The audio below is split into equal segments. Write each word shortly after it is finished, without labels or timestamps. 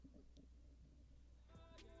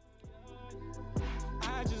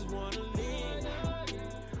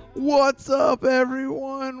What's up,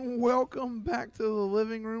 everyone? Welcome back to the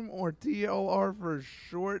living room, or TLR for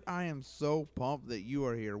short. I am so pumped that you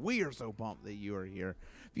are here. We are so pumped that you are here.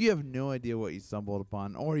 If you have no idea what you stumbled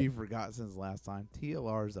upon or you forgot since last time,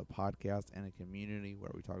 TLR is a podcast and a community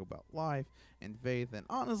where we talk about life and faith and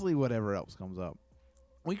honestly whatever else comes up.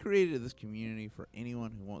 We created this community for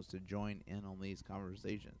anyone who wants to join in on these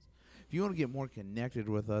conversations. If you want to get more connected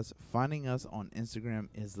with us, finding us on Instagram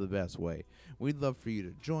is the best way. We'd love for you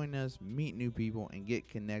to join us, meet new people, and get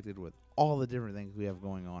connected with all the different things we have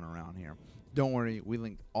going on around here. Don't worry, we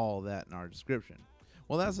linked all of that in our description.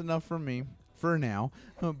 Well, that's enough from me for now,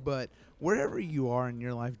 but wherever you are in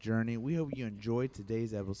your life journey, we hope you enjoyed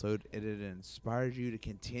today's episode and it inspires you to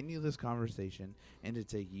continue this conversation and to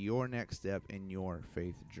take your next step in your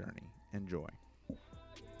faith journey. Enjoy.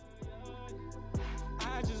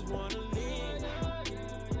 I just wanna live. I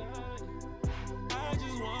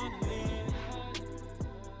just wanna live.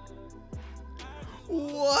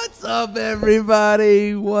 What's up,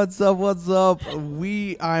 everybody? What's up?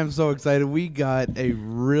 I am so excited. We got a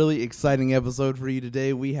really exciting episode for you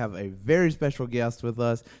today. We have a very special guest with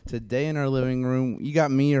us today in our living room. You got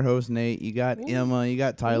me, your host, Nate. You got Emma. You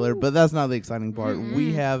got Tyler. But that's not the exciting part.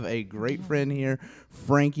 We have a great friend here,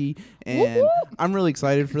 Frankie. And I'm really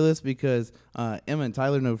excited for this because Emma and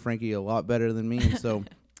Tyler know Frankie a lot better than me. And so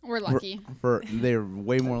we're lucky. They're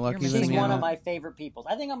way more lucky than me. She's one of my favorite people.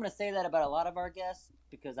 I think I'm going to say that about a lot of our guests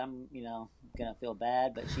because I'm, going to feel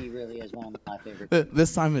bad, but she really is one of my favorite people.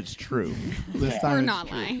 This time it's true. We're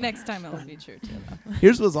not lying. Next time it'll be true, too.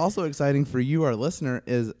 Here's what's also exciting for you, our listener,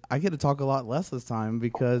 is I get to talk a lot less this time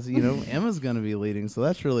because, Emma's going to be leading, so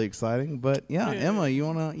that's really exciting. But, yeah, Emma, you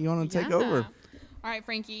wanna take over? All right,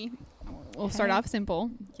 Frankie. We'll start off simple.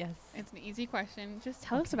 Yes. It's an easy question. Just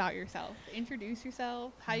tell us about yourself. Introduce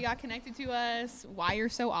yourself, how you got connected to us, why you're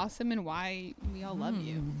so awesome, and why we all love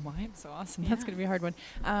you. Why I'm so awesome. That's going to be a hard one.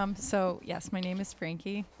 Yes, my name is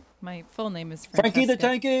Frankie. My full name is Francesca. Frankie the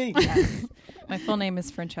Tanky! Yes. My full name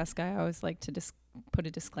is Francesca. I always like to put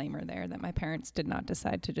a disclaimer there that my parents did not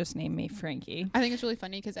decide to just name me Frankie. I think it's really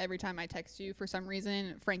funny because every time I text you, for some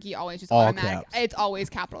reason, Frankie always just all automatic. Caps. It's always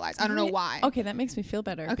capitalized. I don't know why. Okay, that makes me feel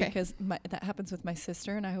better because that happens with my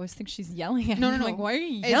sister, and I always think she's yelling at me. No. Like, why are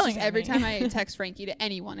you yelling at every me? time I text Frankie to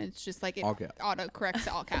anyone, it's just like it auto corrects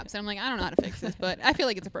to all caps. And I'm like, I don't know how to fix this, but I feel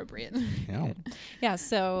like it's appropriate. Yeah,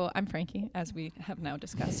 so I'm Frankie, as we have now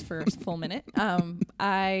discussed for a full minute.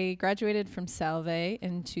 I graduated from Salve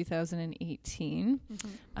in 2018.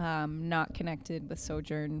 Not connected with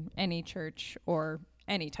Sojourn, any church, or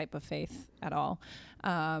any type of faith at all.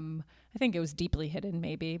 I think it was deeply hidden,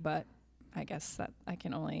 maybe, but I guess that I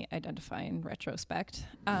can only identify in retrospect.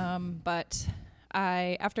 But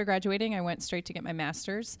after graduating, I went straight to get my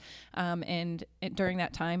master's. During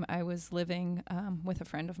that time, I was living with a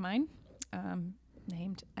friend of mine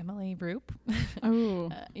named Emily Roop.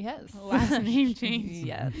 Oh, yes. Last name change.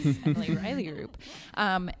 Yes, Emily Riley Roop.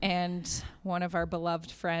 And one of our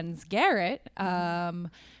beloved friends, Garrett,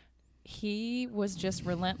 he was just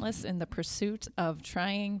relentless in the pursuit of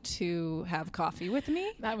trying to have coffee with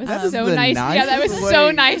me. That was so nice. Yeah, that was so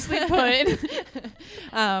nicely put.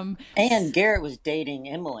 And Garrett was dating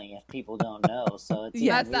Emily, if people don't know. So it's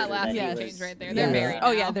that's that last name change right there. They're married.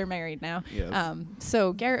 Oh, yeah, they're married now. Yes.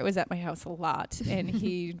 So Garrett was at my house a lot, and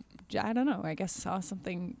he, I don't know, I guess saw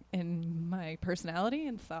something in my personality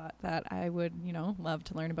and thought that I would, love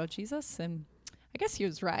to learn about Jesus, and I guess he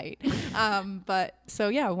was right.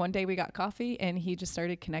 One day we got coffee and he just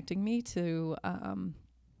started connecting me to,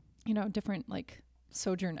 different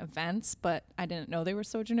Sojourn events, but I didn't know they were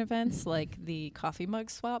Sojourn events, like the coffee mug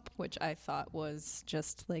swap, which I thought was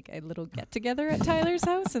just like a little get together at Tyler's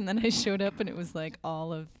house. And then I showed up and it was like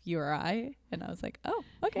all of URI. And I was like, oh,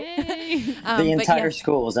 okay. The entire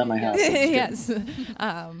school was at my house. Yes.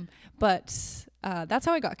 That's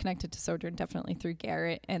how I got connected to Sojourn, definitely through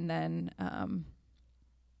Garrett. And then,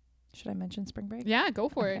 should I mention spring break? Yeah, go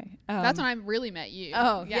for it. That's when I really met you.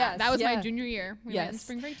 Oh, yeah. Yes, that was my junior year. We went in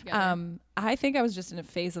spring break together. I think I was just in a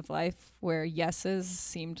phase of life where yeses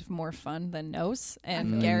seemed more fun than nos.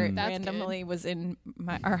 And Garrett randomly was in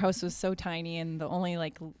our house was so tiny, and the only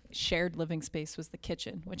shared living space was the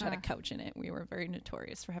kitchen, which had a couch in it. We were very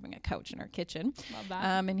notorious for having a couch in our kitchen. Love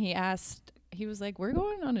that. And he was like, we're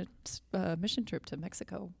going on a mission trip to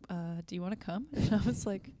Mexico. Do you want to come? And I was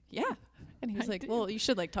like, yeah. And he was like, well, you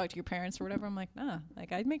should talk to your parents or whatever. I'm like, nah,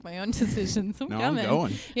 I'd make my own decisions. I'm coming. I'm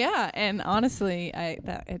going. Yeah. And honestly,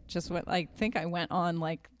 it just went, I think I went on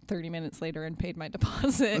 30 minutes later and paid my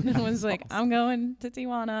deposit and was like, I'm going to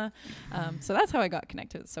Tijuana. So that's how I got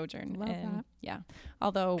connected with Sojourn. Love that. Yeah.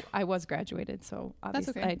 Although I was graduated, so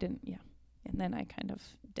obviously okay. I didn't, yeah. and then I kind of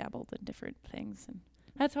dabbled in different things, and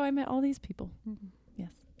that's how I met all these people. Yes.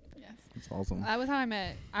 Yes. That's awesome. That was how I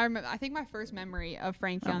met. I think my first memory of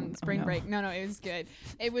Frankie on spring break. No, it was good.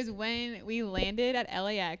 It was when we landed at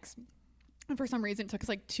LAX. And for some reason, it took us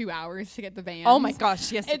like 2 hours to get the vans. Oh my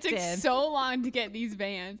gosh, yes, it it took did. so long to get these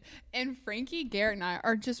vans. And Frankie, Garrett, and I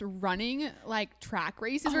are just running like track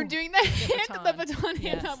races. We're doing the baton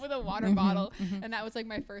hand up with a water bottle. And that was like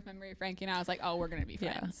my first memory of Frankie. And I was like, oh, we're going to be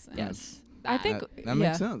friends. And Yes. I think that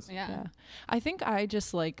makes sense. Yeah. I think I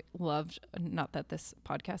just like loved, not that this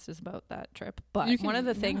podcast is about that trip, but You can- one of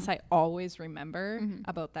the things I always remember Mm-hmm.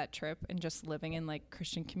 about that trip and just living in like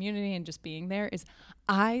Christian community and just being there is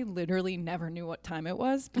I literally never knew what time it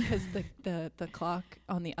was because the clock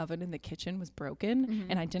on the oven in the kitchen was broken Mm-hmm.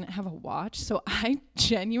 and I didn't have a watch. So I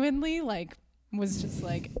genuinely like was just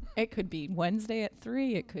like, it could be Wednesday at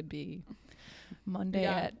 3, it could be Monday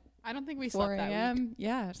Yeah. at I don't think we 4 slept that week. a.m.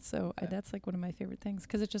 Yeah, so that's like one of my favorite things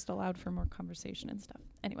because it just allowed for more conversation and stuff.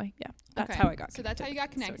 Anyway, yeah, that's Okay. how I got. So that's how you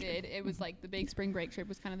got connected. connected. It was like the big spring break trip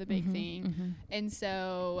was kind of the big thing. And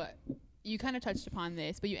so you kind of touched upon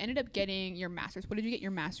this, but you ended up getting your master's. What did you get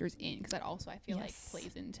your master's in? Because that also I feel like Yes.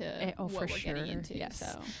 plays into Oh, what for we're sure. getting into. Yes.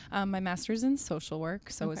 So My master's in social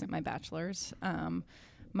work, so isn't my bachelor's.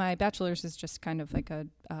 My bachelor's is just kind of like a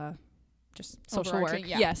just social work. Overarching,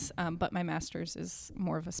 yeah. Yes, but my master's is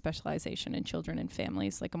more of a specialization in children and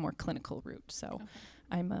families, like a more clinical route. So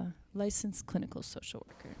I'm a licensed clinical social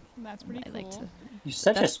worker. that's pretty I cool. like to You're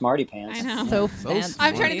such a smarty pants. I know. so So fancy.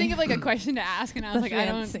 I'm trying to think of like a question to ask, and I was like, I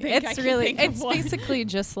don't Fancy. think I It's can really, think of it's one. basically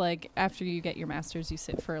just like after you get your master's, you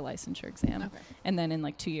sit for a licensure exam. Okay. And then in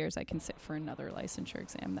like 2 years, I can sit for another licensure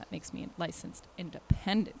exam. That makes me a licensed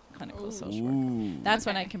independent clinical social worker. Ooh. That's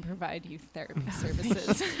when I Okay. can provide youth therapy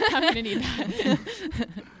services. I'm gonna need that.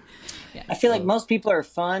 Yeah. I feel like most people are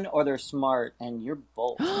fun or they're smart, and you're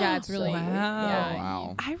both. Yeah, it's really. So- Wow. Yeah.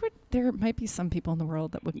 Wow. There might be some people in the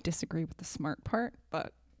world that would disagree with the smart part,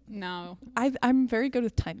 but No, I'm very good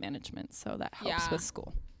with time management, so that helps Yeah. with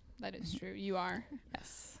school. that is true. You are.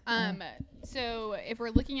 Yes. So if we're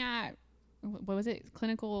looking at what was it?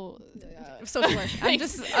 Clinical Social work.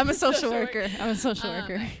 I'm a social Social work. worker. I'm a social Um,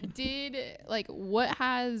 worker. Did like what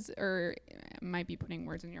has or I might be putting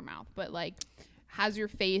words in your mouth, but like has your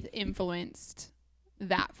faith influenced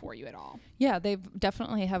that for you at all? Yeah, they've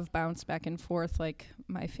definitely have bounced back and forth. Like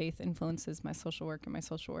my faith influences my social work and my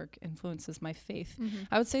social work influences my faith.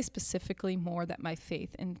 I would say specifically more that my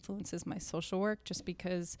faith influences my social work just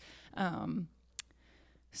because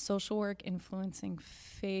social work influencing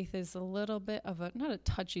faith is a little bit of a, not a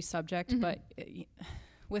touchy subject, but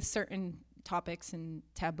with certain topics and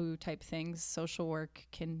taboo type things, social work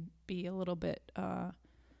can be a little bit,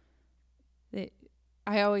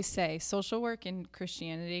 I always say social work and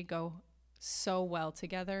Christianity go so well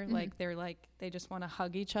together. Like they just want to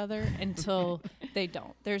hug each other until they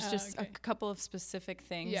don't. There's just a couple of specific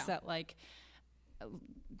things that like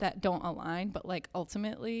that don't align, but like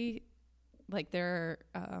ultimately like there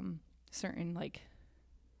are certain like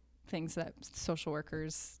things that social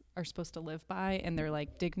workers are supposed to live by, and they're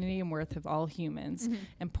like dignity and worth of all humans,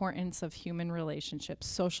 importance of human relationships,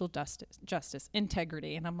 social justice,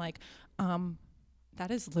 integrity. And I'm like, that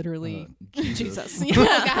is literally Jesus.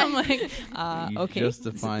 Yeah, I'm like, You okay. just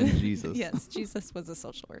defined Jesus. Yes, Jesus was a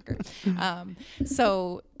social worker.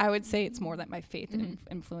 So I would say it's more that my faith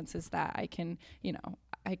influences that. I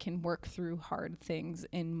can work through hard things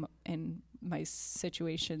in my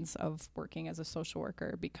situations of working as a social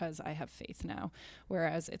worker because I have faith now.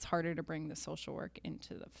 Whereas it's harder to bring the social work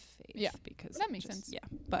into the faith. Yeah, because that makes sense. Yeah,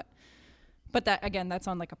 but that again, that's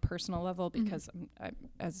on like a personal level because I'm,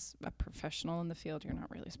 as a professional in the field, you're not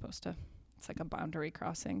really supposed to. It's like a boundary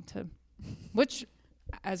crossing to, which,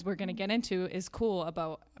 as we're gonna get into, is cool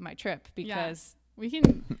about my trip because We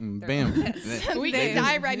can Bam. we can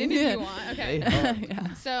dive right in if you want. Okay.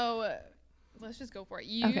 yeah, So let's just go for it.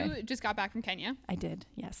 You just got back from Kenya. I did.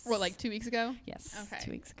 Yes. What, like 2 weeks ago? Yes. Okay.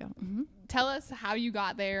 2 weeks ago. Tell us how you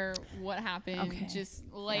got there, what happened. Okay. Just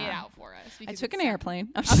lay it out for us. I because took an it's- airplane.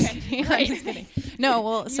 I'm just Okay, kidding. great. I'm just kidding. No,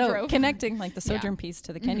 well, so drove. connecting like the Yeah. Sojourn piece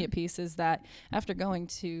to the Kenya piece is that after going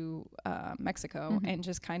to Mexico and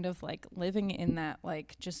just kind of like living in that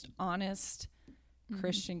like just honest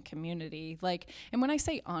Christian community, like, and when I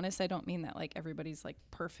say honest, I don't mean that like everybody's like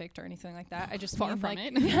perfect or anything like that. I just Far mean from like,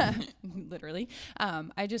 it. yeah, literally.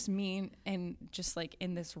 I just mean, and just like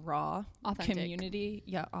in this raw Authentic. community,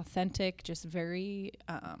 yeah, authentic, just very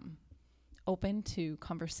open to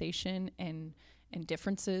conversation and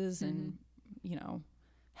differences and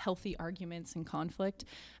healthy arguments and conflict.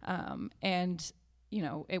 And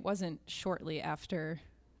it wasn't shortly after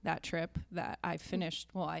that trip that I finished.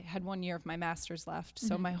 Well, I had 1 year of my master's left,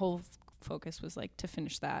 so my whole focus was like to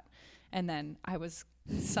finish that. And then I was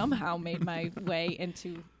somehow made my way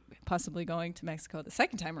into possibly going to Mexico the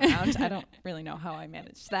second time around. I don't really know how I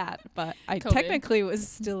managed that, but I technically was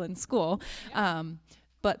still in school.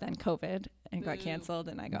 But then COVID and got canceled,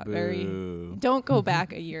 and I got don't go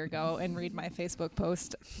back a year ago and read my Facebook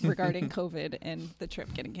post regarding COVID and the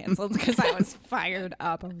trip getting canceled, because I was fired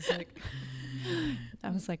up. I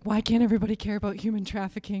was like, why can't everybody care about human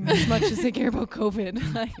trafficking as much as they care about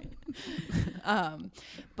COVID?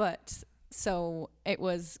 But so it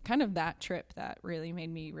was kind of that trip that really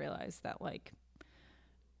made me realize that, like,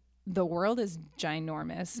 the world is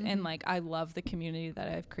ginormous, and like I love the community that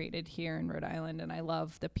I've created here in Rhode Island, and I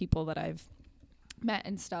love the people that I've met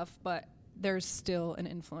and stuff, but there's still an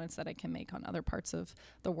influence that I can make on other parts of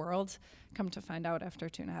the world. Come to find out after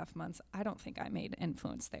 2.5 months, I don't think I made an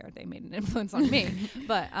influence there. They made an influence on me.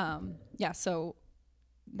 But yeah, so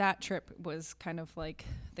that trip was kind of like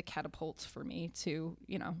the catapult for me to,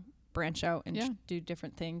 you know, branch out and do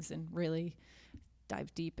different things and really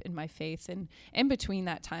dive deep in my faith. And in between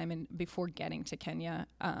that time and before getting to Kenya,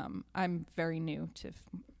 I'm very new to,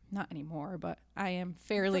 not anymore, but I am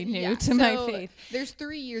fairly new to my faith. There's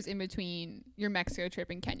 3 years in between your Mexico trip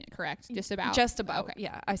and Kenya, correct? Just about. Okay.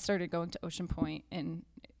 Yeah. I started going to Ocean Point in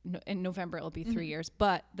November. It'll be 3 years.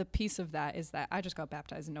 But the piece of that is that I just got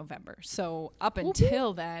baptized in November. So up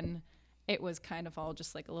until then, it was kind of all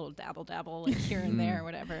just like a little dabble, like here and there or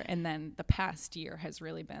whatever. And then the past year has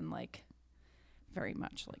really been like very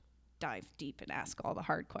much like dive deep and ask all the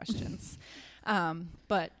hard questions.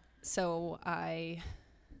 But so I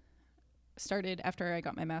started, after I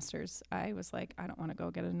got my master's, I was like, I don't want to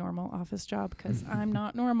go get a normal office job because I'm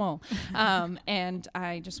not normal. And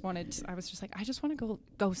I was just like, I just want to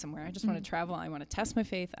go somewhere. I just want to travel. I want to test my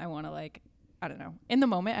faith. I want to, like, I don't know. In the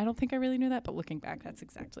moment, I don't think I really knew that, but looking back, that's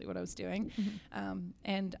exactly what I was doing.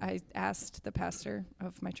 And I asked the pastor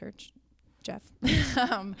of my church, Jeff,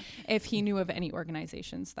 if he knew of any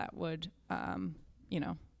organizations that would, you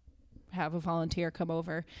know, have a volunteer come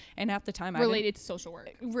over. And at the time, related to social work,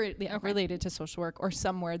 related to social work, or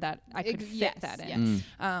somewhere that I could fit that in.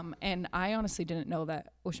 And I honestly didn't know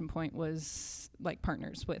that Ocean Point was like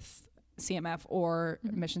partners with CMF or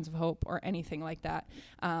Missions of Hope or anything like that.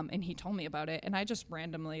 And he told me about it, and I just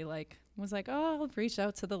randomly was like, oh, I'll reach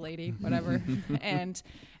out to the lady, whatever. And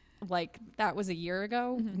like that was a year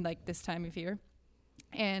ago, like this time of year,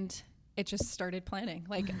 and it just started planning.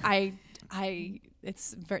 Like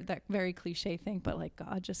it's that very cliche thing, but like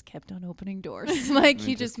God just kept on opening doors. Like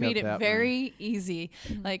he just made it very easy.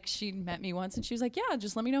 Like she met me once and she was like, yeah,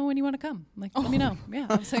 just let me know when you want to come. I'm like, let me know. Yeah.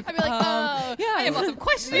 I was like, I'd be like, I have lots of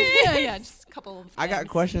questions. yeah, just a couple of things. I got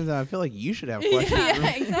questions and I feel like you should have questions.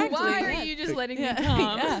 Yeah, exactly. Why are you just letting me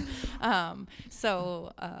come?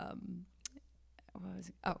 So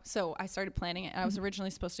I started planning it, and I was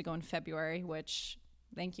originally supposed to go in February, which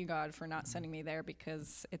thank you God for not sending me there,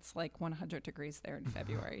 because it's like 100 degrees there in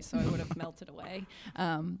February, so I would have melted away.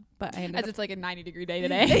 But I ended up, it's like a 90-degree day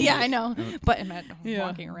today. Yeah, I know. But I'm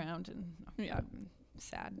walking around, and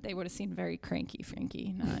sad. They would have seen very cranky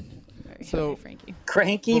Frankie, not very happy Frankie.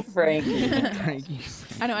 Cranky Frankie.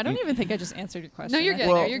 I know. I don't even think I just answered your question. No, you're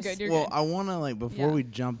good. You're good. Well, I want to before we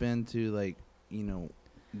jump into the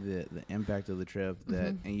impact of the trip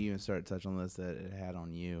that, and you even start to touch on this, that it had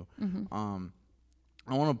on you.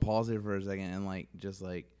 I want to pause here for a second and just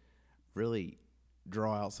really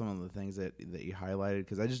draw out some of the things that you highlighted,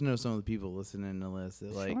 because I just know some of the people listening to this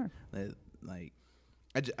that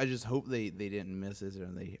I just hope they didn't miss this, or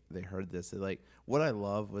they heard this. What I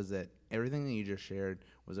love was that everything that you just shared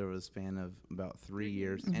was over the span of about 3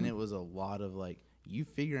 years, and it was a lot of you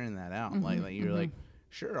figuring that out. You're like,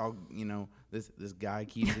 sure, I'll, this guy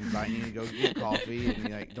keeps inviting you to go get coffee, and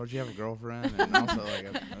you're like, don't you have a girlfriend? And also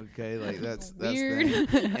okay, that's weird.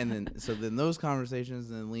 And then those conversations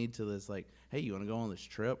then lead to this hey, you want to go on this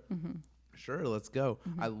trip? Sure, let's go.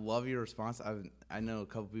 I love your response. I know a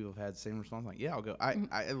couple people have had the same response. Yeah, I'll go.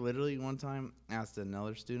 I literally one time asked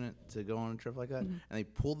another student to go on a trip like that, and they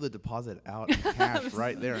pulled the deposit out in cash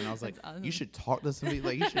right there, and I was like, awesome. You should talk to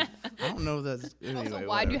somebody. You should. I don't know if that's. Anyway, also,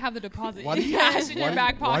 why do you have the deposit in cash in your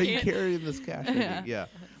back pocket? Why are you carrying this cash? Yeah.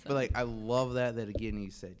 But I love that again you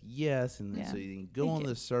said yes, and then so you can go on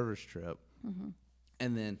this service trip,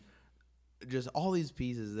 and then just all these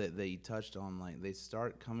pieces that you touched on, they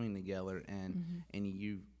start coming together, and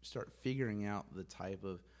you start figuring out the type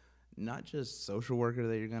of not just social worker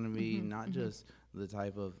that you're going to be, not just the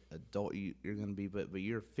type of adult you're going to be, but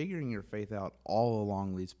you're figuring your faith out all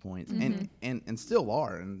along these points, and still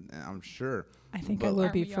are, and I'm sure. I think I will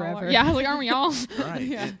be forever. Yeah, like, aren't we all? Right.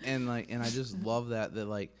 Yeah. And I just love that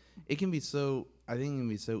like it can be so. I think it can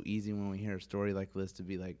be so easy when we hear a story like this to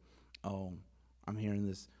be like, oh, I'm hearing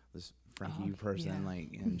this Frankie person, like,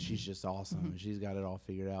 and she's just awesome and she's got it all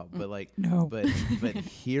figured out. But like, No. but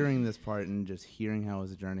hearing this part and just hearing how it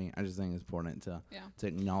was a journey, I just think it's important to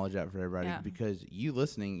acknowledge that for everybody, because you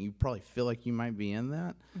listening, you probably feel like you might be in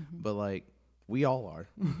that, but like we all are.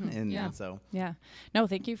 And so. Yeah. No,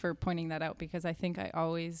 thank you for pointing that out, because I think I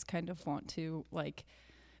always kind of want to like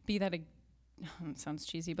be that it sounds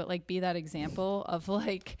cheesy, but like be that example of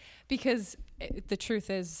like, because the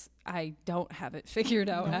truth is I don't have it figured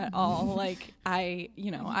out at all. Like I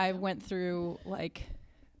went through like,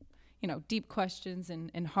 deep questions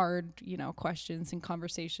and hard, questions and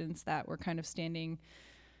conversations that were kind of standing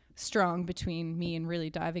strong between me and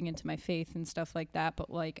really diving into my faith and stuff like that.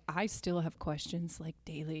 But like, I still have questions like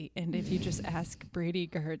daily. And if you just ask Brady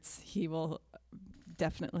Gertz, he will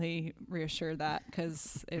definitely reassure that,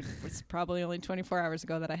 because it was probably only 24 hours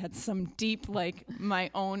ago that I had some deep, like, my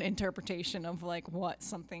own interpretation of like what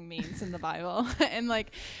something means in the Bible. And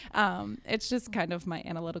like, it's just kind of my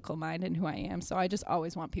analytical mind and who I am. So I just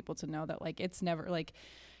always want people to know that like, it's never like,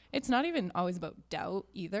 it's not even always about doubt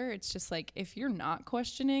either. It's just like, if you're not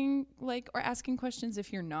questioning like, or asking questions,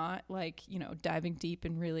 if you're not like, diving deep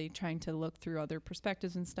and really trying to look through other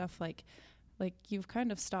perspectives and stuff, like you've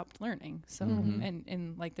kind of stopped learning. So,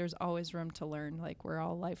 and like, there's always room to learn. Like, we're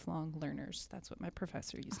all lifelong learners. That's what my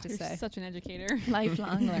professor used to say. You're such an educator.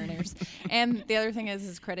 Lifelong learners. And the other thing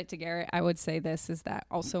is credit to Garrett. I would say this is that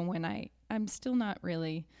also when I'm still not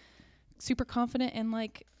really super confident in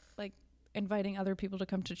like inviting other people to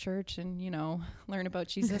come to church and, learn about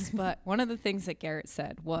Jesus. But one of the things that Garrett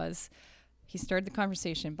said was, he started the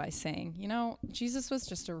conversation by saying, Jesus was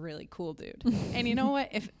just a really cool dude. And you know what?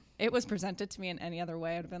 If it was presented to me in any other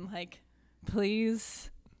way, I'd have been like,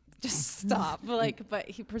 please just stop. But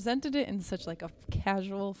he presented it in such like a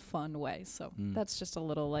casual, fun way. So that's just a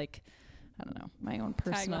little like, I don't know, my own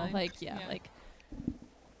personal, tagline. like,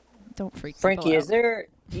 don't freak Frankie, people out. is there,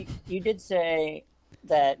 you did say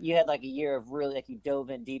that you had like a year of really, like, you dove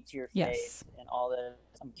in deep to your faith and all this.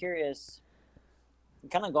 I'm curious,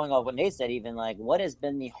 kind of going off what Nate said, even like, what has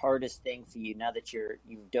been the hardest thing for you now that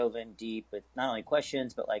you've dove in deep with not only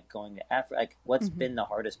questions but like going to Africa? Like, what's been the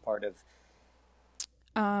hardest part of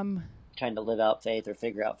trying to live out faith or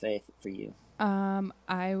figure out faith for you?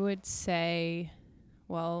 I would say,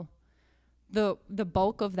 well, the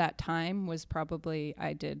bulk of that time was probably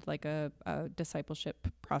I did like a discipleship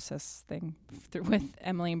process thing with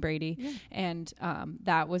Emily and Brady, and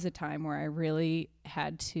that was a time where I really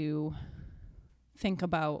had to think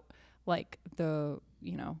about like the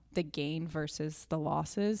gain versus the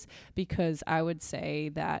losses, because I would say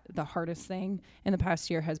that the hardest thing in the past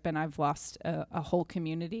year has been I've lost a whole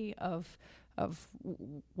community of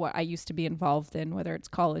what I used to be involved in, whether it's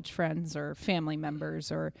college friends or family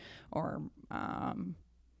members or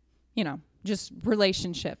just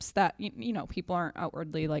relationships that, people aren't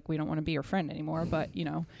outwardly like, we don't want to be your friend anymore. But,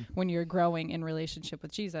 when you're growing in relationship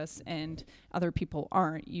with Jesus and other people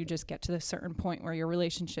aren't, you just get to a certain point where your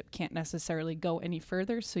relationship can't necessarily go any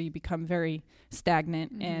further. So you become very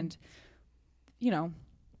stagnant and,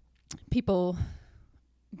 people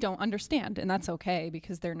don't understand, and that's okay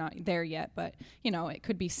because they're not there yet. But, it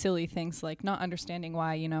could be silly things like not understanding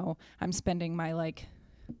why, I'm spending my like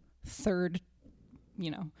third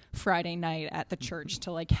Friday night at the church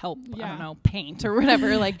to like help, I don't know, paint or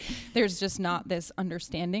whatever. Like, there's just not this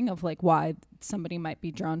understanding of like why somebody might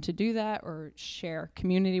be drawn to do that or share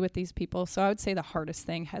community with these people. So I would say the hardest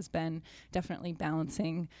thing has been definitely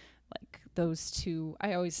balancing like those two.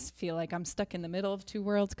 I always feel like I'm stuck in the middle of two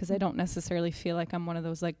worlds because I don't necessarily feel like I'm one of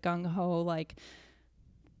those like gung-ho, like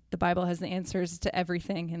the Bible has the answers to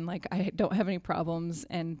everything and like I don't have any problems,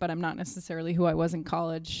 but I'm not necessarily who I was in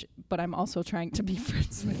college, but I'm also trying to be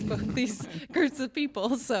friends with both these groups of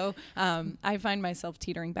people. So I find myself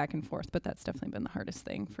teetering back and forth, but that's definitely been the hardest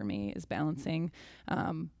thing for me, is balancing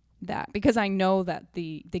that, because I know that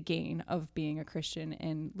the gain of being a Christian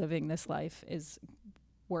and living this life is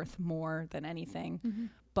worth more than anything.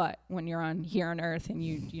 But when you're here on earth and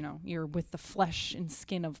you're with the flesh and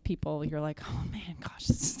skin of people, you're like, oh man, gosh,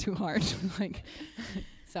 this is too hard. Like,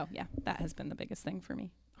 so yeah, that has been the biggest thing for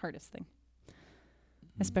me, hardest thing,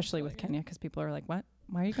 especially with Kenya, because people are like, what?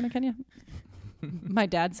 Why are you going to Kenya? my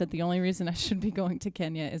dad said the only reason I should be going to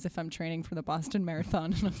Kenya is if I'm training for the Boston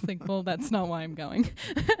Marathon. And I was like, well, that's not why I'm going.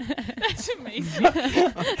 That's amazing.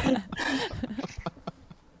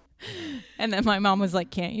 And then my mom was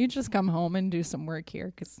like, can't you just come home and do some work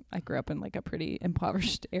here? Because I grew up in like a pretty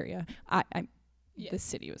impoverished area. The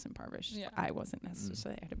city was impoverished. Yeah. I wasn't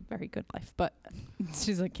necessarily. I had a very good life. But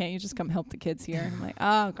she's like, can't you just come help the kids here? And I'm like,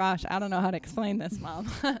 oh, gosh, I don't know how to explain this, Mom.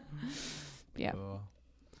 Yeah.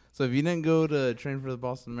 So if you didn't go to train for the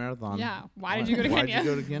Boston Marathon. Yeah. Why did you go to Kenya? Why did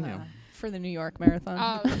you go to Kenya? For the New York Marathon.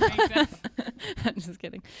 Oh, that makes sense. I'm just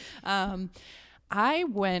kidding. I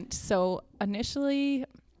went, so initially,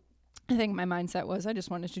 I think my mindset was I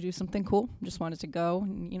just wanted to do something cool. Just wanted to go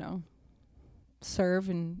and, serve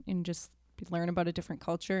and just learn about a different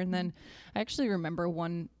culture. And then I actually remember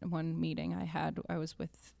one meeting I was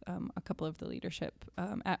with a couple of the leadership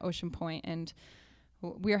at Ocean Point, and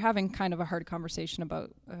we were having kind of a hard conversation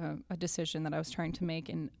about a decision that I was trying to make.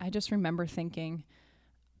 And I just remember thinking,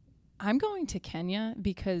 I'm going to Kenya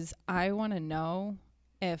because I want to know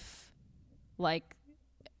if,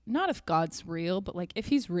 not if God's real, but if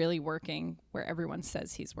he's really working where everyone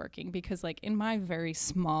says he's working. Because in my very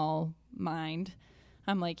small mind,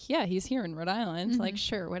 I'm like, yeah, he's here in Rhode Island. Mm-hmm.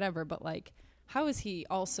 Sure, whatever. But how is he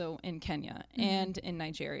also in Kenya and in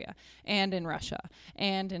Nigeria and in Russia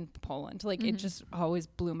and in Poland? It just always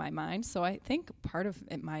blew my mind. So I think part of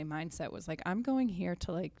it, my mindset was I'm going here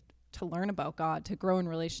to learn about God, to grow in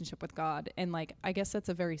relationship with God. And I guess that's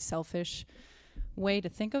a very selfish way to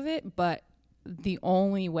think of it, but the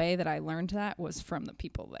only way that I learned that was from the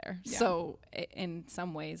people there. Yeah. So in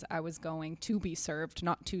some ways I was going to be served,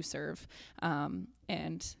 not to serve.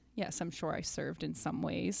 And yes, I'm sure I served in some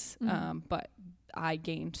ways. But I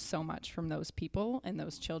gained so much from those people and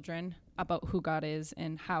those children about who God is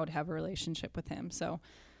and how to have a relationship with him. So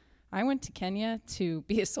I went to Kenya to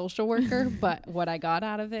be a social worker, but what I got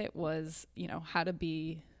out of it was, how to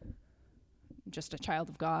be just a child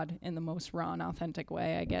of God in the most raw and authentic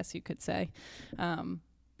way, I guess you could say,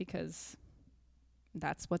 because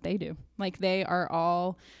that's what they do. They are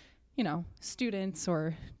all, students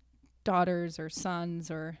or daughters or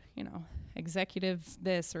sons or, executive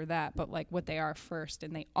this or that, but what they are first,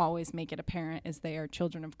 and they always make it apparent, is they are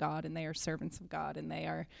children of God and they are servants of God, and they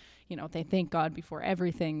are, they thank God before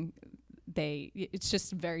everything. It's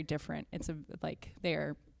just very different. It's they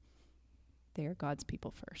are God's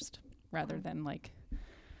people first, rather than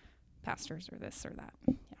pastors or this or that.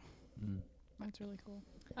 Yeah. That's really cool.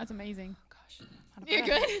 That's amazing. Oh, gosh. You're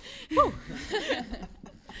good.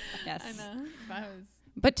 Yes. I know. That was.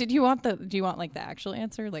 But do you want the actual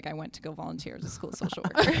answer? I went to go volunteer as a school social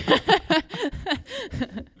worker.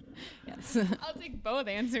 Yes. I'll take both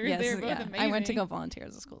answers. Yes, They're both amazing. I went to go volunteer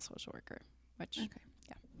as a school social worker, which, okay.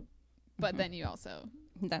 Yeah. But then you also.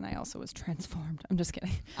 Then I also was transformed. I'm just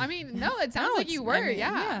kidding. I mean, no, it sounds like you were.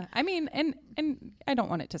 Yeah. I mean, and I don't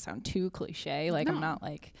want it to sound too cliche. No. I'm not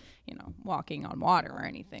walking on water or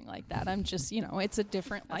anything like that. I'm just, it's a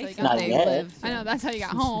different life that they live. I know, that's how you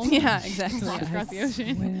got home. Yeah, exactly. Across the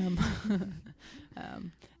ocean.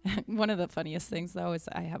 One of the funniest things though is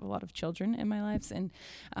I have a lot of children in my lives, and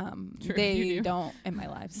they don't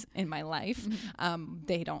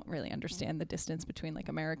really understand the distance between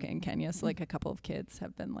America and Kenya. So a couple of kids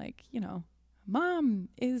have been Mom,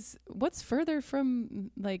 what's further from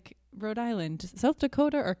Rhode Island, South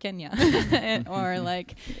Dakota or Kenya? Or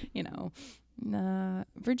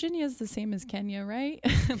Virginia is the same as Kenya, right?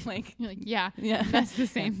 Yeah, that's the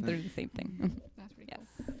same. They're the same thing. That's pretty cool.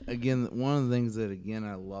 Again, one of the things that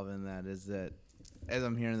I love in that is that as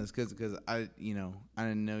I'm hearing this, because I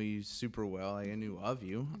didn't know you super well. I knew of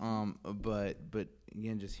you, but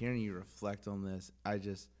again, just hearing you reflect on this,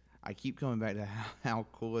 I keep coming back to how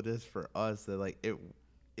cool it is for us that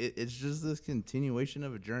it's just this continuation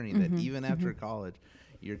of a journey that even after college,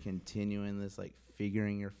 you're continuing this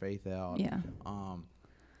figuring your faith out. Yeah.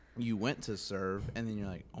 You went to serve, and then you're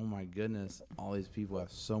like, oh my goodness, all these people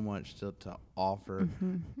have so much to offer.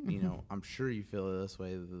 I'm sure you feel this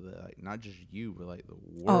way, not just you, but the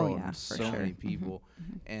world, and so many people.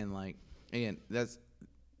 And again, that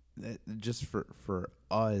just for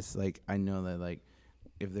us, I know that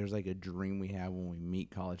if there's a dream we have when we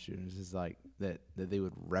meet college students, is that they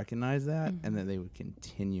would recognize that and that they would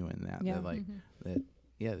continue in that. Yeah. That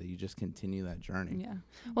you just continue that journey. Yeah.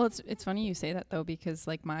 Well, it's funny you say that though, because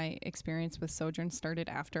my experience with Sojourn started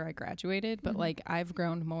after I graduated, but I've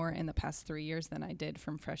grown more in the past 3 years than I did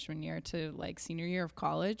from freshman year to senior year of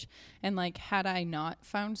college. And had I not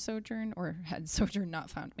found Sojourn, or had Sojourn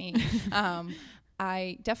not found me,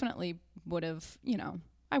 I definitely would have,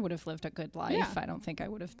 I would have lived a good life. Yeah. I don't think I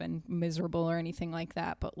would have been miserable or anything like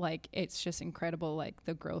that. But like, it's just incredible, like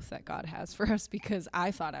the growth that God has for us, because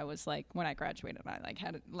I thought I was like, when I graduated, I like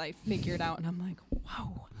had life figured out, and I'm like,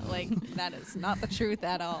 wow, like that is not the truth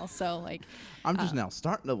at all. So like, I'm just now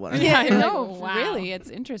starting to learn. yeah, Like, no, wow. really, it's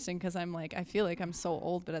interesting because I'm like, I feel like I'm so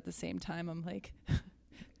old, but at the same time, I'm like,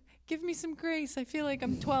 give me some grace. I feel like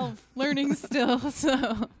I'm 12 learning still.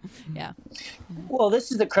 So yeah. Well,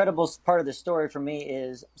 this is the credible part of the story for me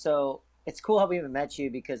is, so it's cool how we even met you,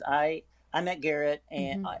 because I met Garrett,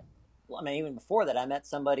 and I mean, even before that, I met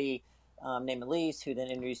somebody named Elise, who then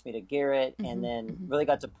introduced me to Garrett, and then really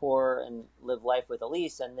got to pour and live life with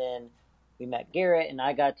Elise. And then we met Garrett, and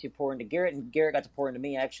I got to pour into Garrett, and Garrett got to pour into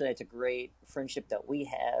me. Actually, it's a great friendship that we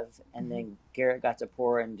have. And then Garrett got to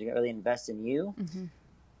pour and really invest in you.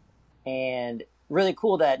 And really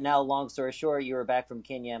cool that now, long story short, you were back from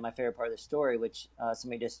Kenya. My favorite part of the story, which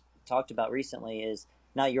somebody just talked about recently, is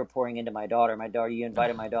now you're pouring into my daughter. You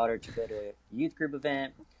invited my daughter to go to a youth group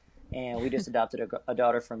event, and we just adopted a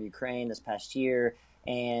daughter from Ukraine this past year,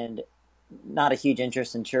 and not a huge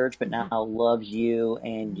interest in church, but now loves you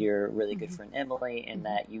and your really good friend Emily, and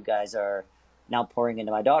that you guys are now pouring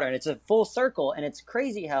into my daughter. And it's a full circle, and it's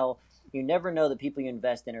crazy how you never know the people you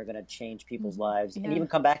invest in are going to change people's lives, and even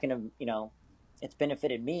come back and, you know, it's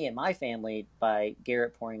benefited me and my family by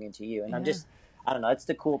Garrett pouring into you. And I'm just, I don't know, it's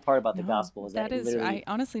the cool part about the gospel is that is, I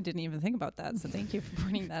honestly didn't even think about that. So thank you for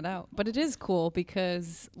pointing that out. But it is cool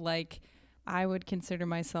because like I would consider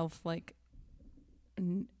myself like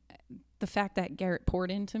the fact that Garrett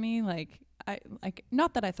poured into me, like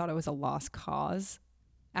not that I thought it was a lost cause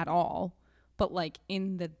at all, but like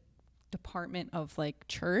in the department of like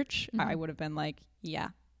church, I would have been like, yeah,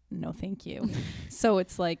 no, thank you. So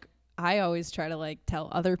it's like, I always try to like tell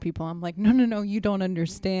other people, I'm like, no, you don't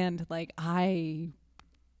understand. Like I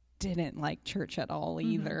didn't like church at all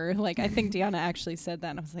either. Like I think Deanna actually said that,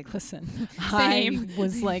 and I was like, listen, I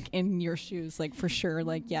was like in your shoes, like for sure.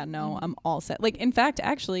 Like, yeah, no, I'm all set. Like, in fact,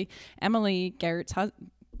 actually, Emily Garrett's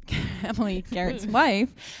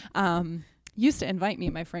wife, used to invite me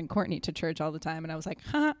and my friend Courtney to church all the time, and I was like,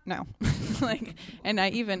 no. Like, and I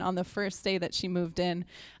even on the first day that she moved in,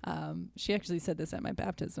 she actually said this at my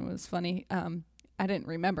baptism. It was funny. I didn't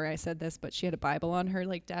remember I said this, but she had a Bible on her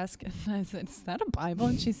like desk, and I said, "Is that a Bible?"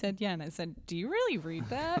 And she said, "Yeah." And I said, "Do you really read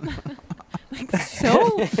that?" Like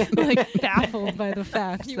so, like baffled by the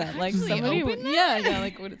fact that like somebody would,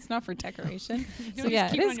 like when it's not for decoration. So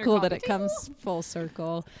yeah, it is cool that it comes full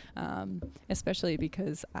circle, especially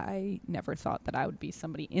because I never thought that I would be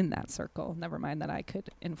somebody in that circle. Never mind that I could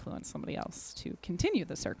influence somebody else to continue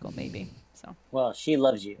the circle, maybe. So well, she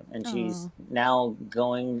loves you, and she's now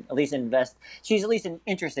going she's at least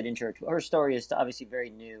interested in church. Her story is obviously very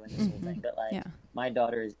new in this whole thing, but like my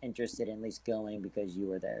daughter is interested in at least going because you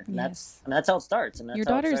were there, and that's how it starts. Your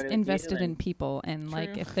daughter's invested in people, and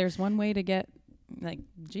like if there's one way to get, like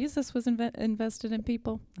Jesus was invested in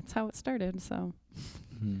people, that's how it started. So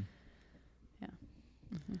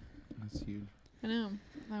That's huge. I know,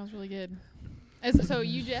 that was really good. So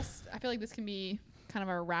you just, I feel like this can be kind of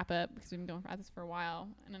our wrap up because we've been going at this for a while,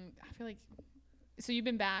 and then I feel like, so you've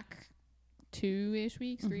been back 2-ish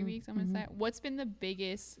weeks, 3 weeks, I'm gonna say. What's been the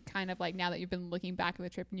biggest kind of like, now that you've been looking back at the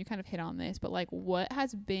trip, and you kind of hit on this, but like what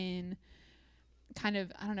has been kind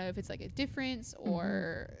of, I don't know if it's like a difference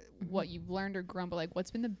or what you've learned or grown, but like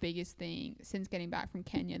what's been the biggest thing since getting back from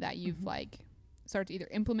Kenya that you've like started to either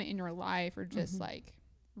implement in your life or just like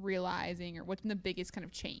realizing, or what's been the biggest kind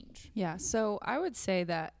of change? Yeah, so I would say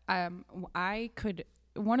that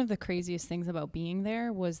one of the craziest things about being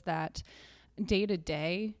there was that day to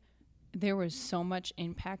day there was so much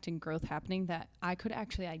impact and growth happening that I could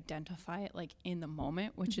actually identify it like in the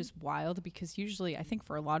moment, which is wild, because usually I think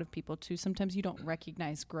for a lot of people too, sometimes you don't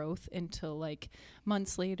recognize growth until like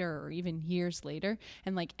months later or even years later.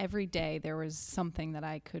 And like every day there was something that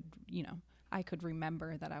I could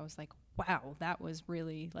remember that I was like, wow, that was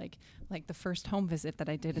really like the first home visit that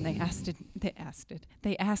I did, and they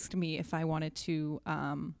asked me if I wanted to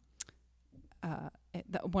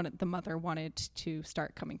the mother wanted to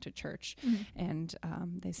start coming to church, and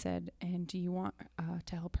they said, and do you want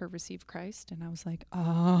to help her receive Christ? And I was like,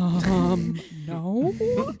 no,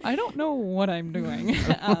 I don't know what I'm doing.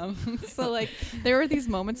 So like there were these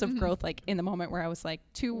moments of growth, like in the moment where I was like,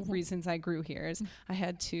 2 reasons I grew here is I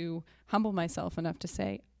had to humble myself enough to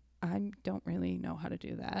say, I don't really know how to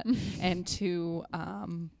do that. And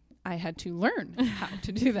I had to learn how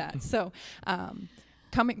to do that. So,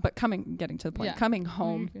 getting to the point, coming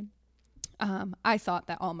home, I thought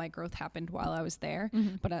that all my growth happened while I was there.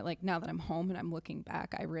 But now that I'm home and I'm looking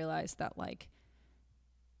back, I realized that like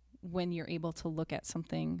when you're able to look at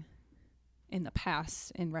something in the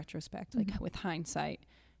past in retrospect, like with hindsight,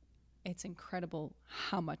 it's incredible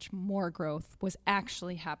how much more growth was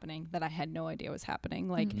actually happening that I had no idea was happening.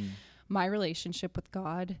 Like my relationship with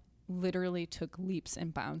God literally took leaps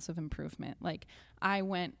and bounds of improvement. Like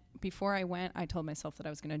before I went, I told myself that I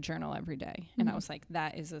was going to journal every day. And I was like,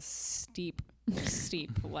 that is a steep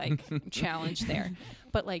like challenge there.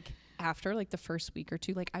 But like after like the first week or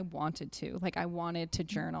two, like I wanted to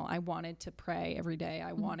journal. I wanted to pray every day.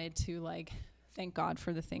 I wanted to like thank God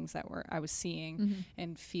for the things that I was seeing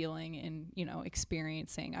and feeling and, you know,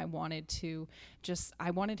 experiencing. I wanted him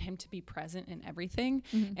to be present in everything.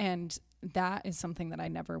 And that is something that I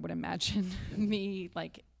never would imagine me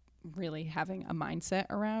like really having a mindset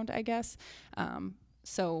around, I guess.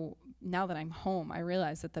 So now that I'm home, I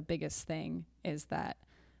realize that the biggest thing is that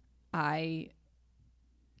I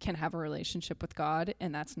can have a relationship with God,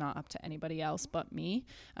 and that's not up to anybody else but me.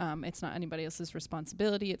 It's not anybody else's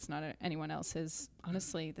responsibility. It's not anyone else's,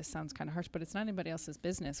 honestly, this sounds kind of harsh, but it's not anybody else's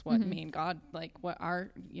business what me and God, like what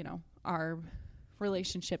our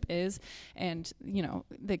relationship is. And, you know,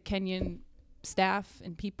 the Kenyan staff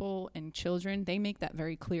and people and children, they make that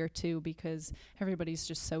very clear too, because everybody's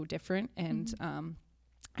just so different. And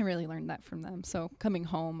I really learned that from them. So coming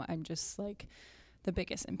home, I'm just like, the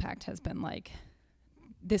biggest impact has been like,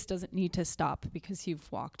 this doesn't need to stop because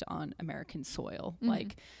you've walked on American soil.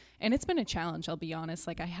 Like, and it's been a challenge, I'll be honest.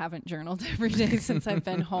 Like I haven't journaled every day since I've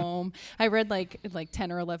been home. I read like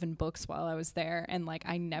 10 or 11 books while I was there. And like,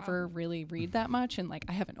 I never really read that much. And like,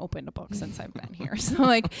 I haven't opened a book since I've been here. So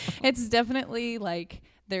like, it's definitely like,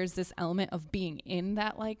 there's this element of being in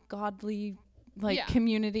that like godly, like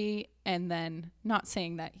community. And then not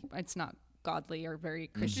saying that it's not godly or very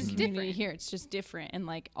Christian community here. It's just different. And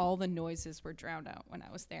like all the noises were drowned out when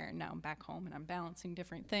I was there, and now I'm back home and I'm balancing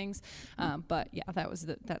different things. But yeah,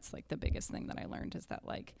 that's like the biggest thing that I learned, is that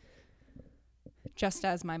like, just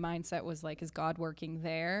as my mindset was like, is God working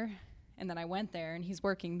there? And then I went there and he's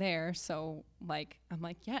working there. So like, I'm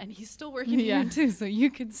like, yeah, and he's still working here too. So you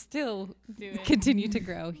could still continue to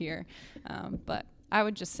grow here. But I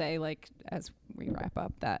would just say, like, as we wrap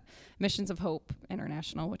up, that Missions of Hope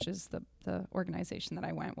International, which is the organization that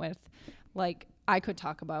I went with, like, I could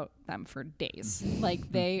talk about them for days. Like,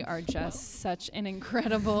 they are just such an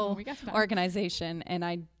incredible organization. And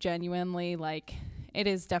I genuinely, like, it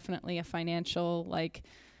is definitely a financial, like,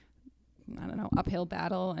 I don't know, uphill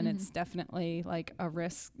battle. And it's definitely like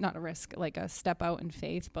like a step out in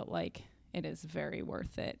faith, but like, it is very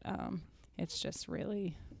worth it. It's just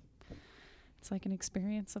really, it's like an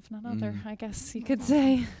experience of none other, I guess you could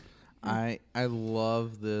say. I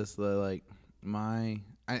love this. Like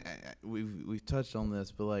we've touched on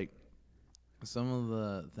this, but like some of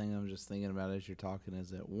the thing I'm just thinking about as you're talking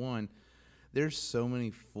is that, one, there's so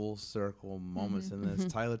many full circle moments in this.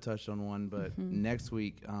 Tyler touched on one, but next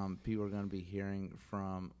week people are going to be hearing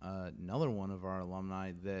from another one of our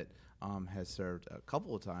alumni that has served a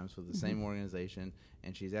couple of times with the same organization,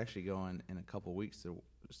 and she's actually going in a couple of weeks to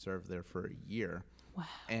serve there for a year. Wow.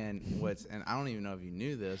 And I don't even know if you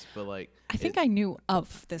knew this, but like, I think I knew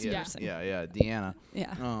of this person. Yeah, Deanna.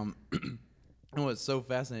 Yeah. And what's so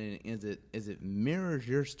fascinating is it mirrors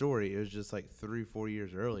your story. It was just like 3-4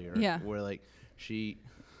 years earlier. Yeah. Where like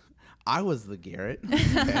I was the Garrett.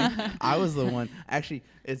 Okay? I was the one. Actually,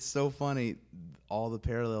 it's so funny, all the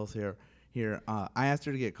parallels here. I asked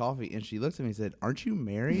her to get coffee, and she looked at me and said, "Aren't you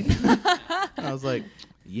married?" And I was like,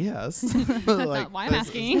 "Yes." That's like, not why I'm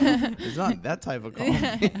asking. It's not that type of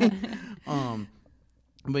coffee.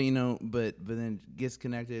 But you know, but then gets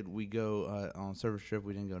connected. We go on a service trip.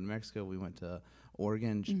 We didn't go to Mexico. We went to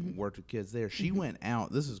Oregon. Worked with kids there. She went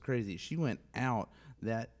out. This is crazy. She went out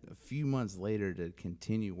that a few months later to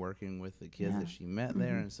continue working with the kids that she met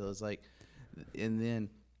there. And so it's like, and then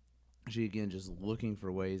she again just looking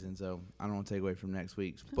for ways. And so I don't want to take away from next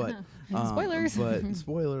week's, but spoilers. But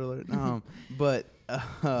spoiler alert. But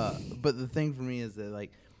the thing for me is that,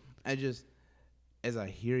 like, as I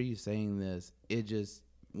hear you saying this,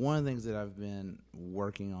 one of the things that I've been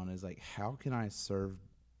working on is like, how can I serve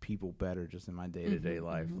people better just in my day-to-day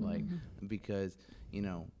life? Like, because, you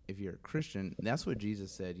know, if you're a Christian, that's what Jesus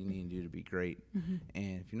said you need to do to be great.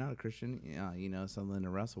 And if you're not a Christian, you know, something to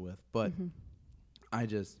wrestle with. But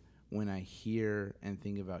when I hear and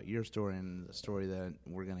think about your story and the story that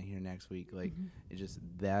we're going to hear next week, like,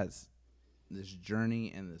 that's this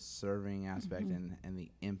journey and the serving aspect and the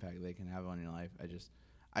impact they can have on your life.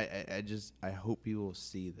 I hope people will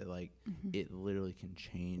see that, like, it literally can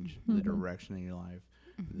change the direction in your life,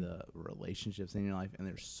 the relationships in your life. And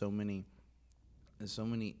there's so many so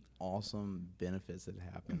many awesome benefits that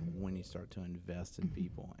happen when you start to invest in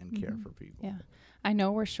people and care for people. Yeah. I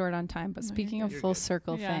know we're short on time, but speaking of full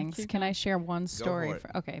circle things, can I share one story?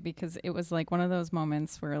 Okay, because it was like one of those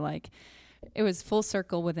moments where like it was full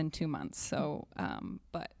circle within 2 months. So,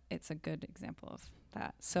 but it's a good example of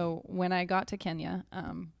that. So when I got to Kenya,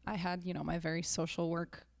 I had, my very social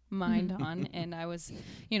work mind on, and I was,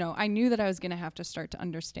 I knew that I was going to have to start to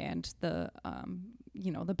understand the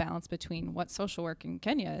balance between what social work in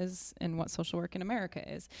Kenya is and what social work in America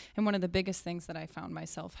is. And one of the biggest things that I found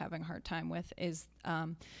myself having a hard time with is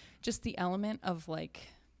just the element of like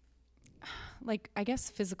I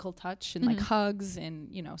guess physical touch and like hugs and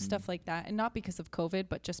stuff like that, and not because of COVID,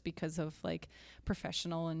 but just because of like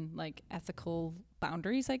professional and like ethical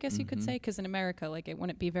boundaries, I guess you could say, because in America, like, it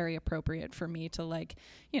wouldn't be very appropriate for me to like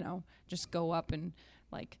just go up and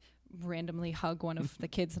like randomly hug one of the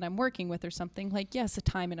kids that I'm working with or something. Like, yes, a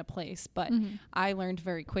time and a place, but I learned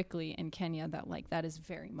very quickly in Kenya that like that is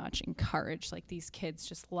very much encouraged. Like, these kids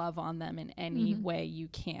just love on them in any way you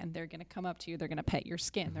can. They're gonna come up to you, they're gonna pet your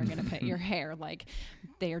skin, they're gonna pet your hair, like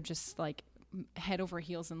they are just like head over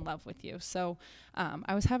heels in love with you. So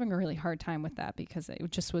I was having a really hard time with that because it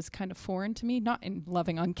just was kind of foreign to me, not in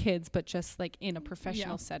loving on kids, but just like in a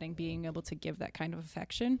professional setting, being able to give that kind of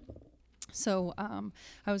affection. So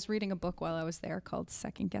I was reading a book while I was there called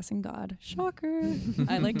Second Guessing God. Shocker.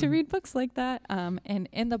 I like to read books like that. And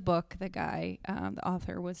in the book, the guy, the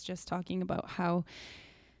author, was just talking about how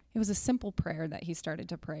it was a simple prayer that he started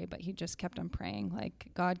to pray, but he just kept on praying, like,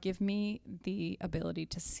 God, give me the ability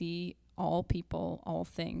to see all people, all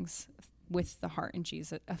things with the heart and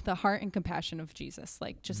Jesus, the heart and compassion of Jesus.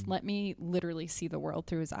 Like, just let me literally see the world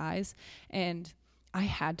through his eyes. And I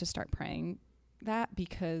had to start praying that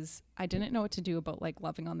because I didn't know what to do about like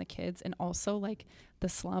loving on the kids, and also like the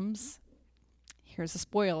slums, here's a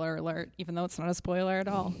spoiler alert, even though it's not a spoiler at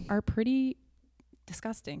all, are pretty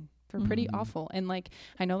disgusting. They're pretty awful. And like,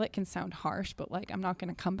 I know that can sound harsh, but like, I'm not going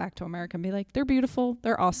to come back to America and be like, they're beautiful,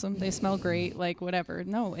 they're awesome, they smell great, like whatever.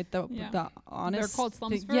 No, the honest, they're called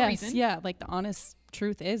slums for a reason. Like the honest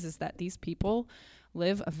truth is that these people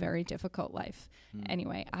live a very difficult life.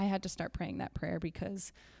 Anyway, I had to start praying that prayer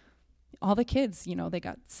because all the kids, they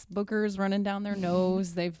got boogers running down their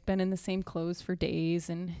nose. They've been in the same clothes for days,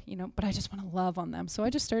 and, but I just want to love on them. So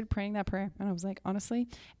I just started praying that prayer, and I was like, honestly,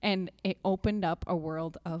 and it opened up a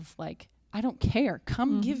world of like, I don't care.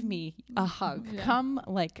 Come give me a hug. Yeah. Come,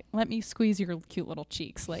 like, let me squeeze your cute little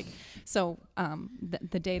cheeks. Like, so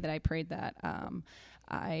the day that I prayed that,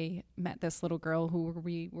 I met this little girl who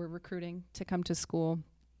we were recruiting to come to school.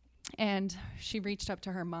 And she reached up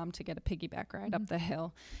to her mom to get a piggyback ride up the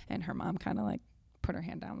hill. And her mom kind of like put her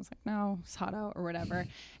hand down and was like, no, it's hot out or whatever.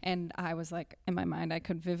 And I was like, in my mind, I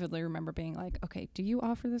could vividly remember being like, okay, do you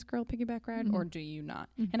offer this girl a piggyback ride or do you not?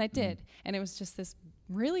 And I did. And it was just this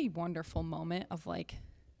really wonderful moment of like,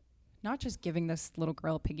 not just giving this little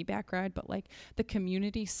girl a piggyback ride, but like the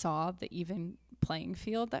community saw the even playing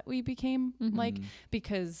field that we became like,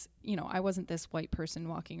 because, I wasn't this white person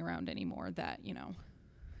walking around anymore that,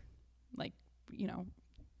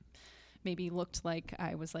 maybe looked like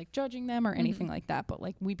I was like judging them or anything like that, but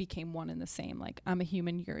like we became one and the same. Like, I'm a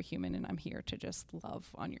human, you're a human, and I'm here to just love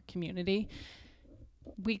on your community.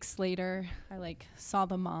 Weeks later, I like saw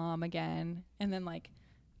the mom again, and then like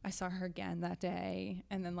I saw her again that day,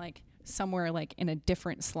 and then like somewhere like in a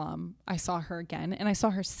different slum, I saw her again, and I saw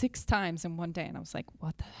her 6 times in one day, and I was like,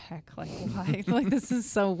 what the heck? Like, why? Like, this is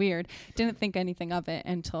so weird. Didn't think anything of it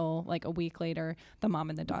until like a week later, the mom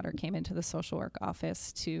and the daughter came into the social work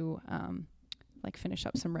office to like finish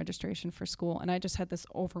up some registration for school. And I just had this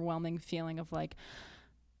overwhelming feeling of like,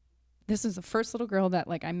 this is the first little girl that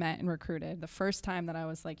like I met and recruited. The first time that I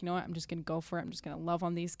was like, you know what, I'm just going to go for it. I'm just going to love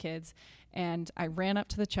on these kids. And I ran up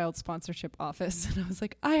to the child sponsorship office and I was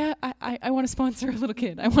like, I want to sponsor a little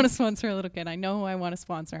kid. I want to sponsor a little kid. I know who I want to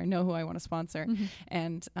sponsor. I know who I want to sponsor.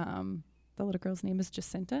 And the little girl's name is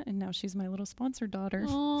Jacinta, and now she's my little sponsor daughter.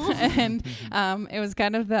 And it was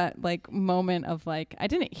kind of that like moment of like, I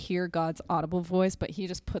didn't hear God's audible voice, but he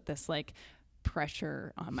just put this like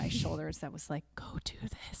pressure on my shoulders that was like, go do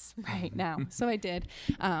this right now. So I did.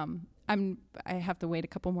 I have to wait a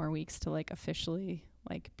couple more weeks to like officially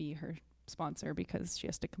like be her sponsor because she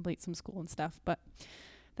has to complete some school and stuff. But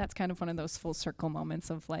that's kind of one of those full circle moments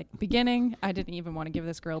of like, beginning, I didn't even want to give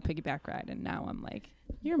this girl a piggyback ride, and now I'm like,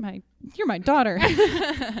 you're my daughter.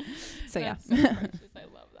 So yeah. So precious. I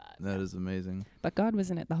love that. That is amazing. But God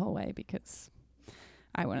was in it the whole way because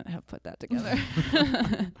I wouldn't have put that together.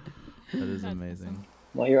 That is amazing. Awesome.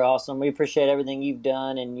 Well, you're awesome. We appreciate everything you've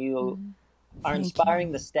done, and you are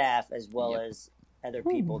inspiring the staff as well as other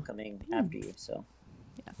people coming after you. So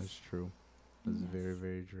Yes. That's true. That's very,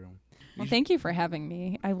 very true. Well, thank you for having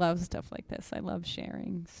me. I love stuff like this. I love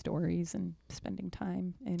sharing stories and spending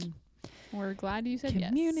time in We're glad you said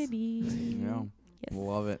community. Yeah. Yes.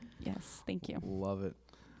 Love it. Yes, thank you. Love it.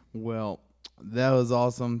 Well, that was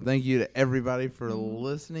awesome. Thank you to everybody for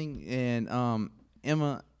listening. And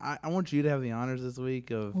Emma, I want you to have the honors this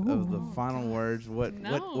week of the final words. What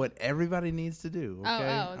everybody needs to do.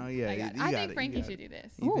 Okay. Oh, yeah. I think Frankie should do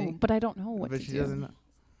this. Oh, but I don't know what But to she do. doesn't know.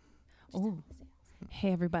 Oh,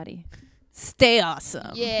 hey everybody, stay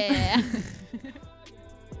awesome. Yeah.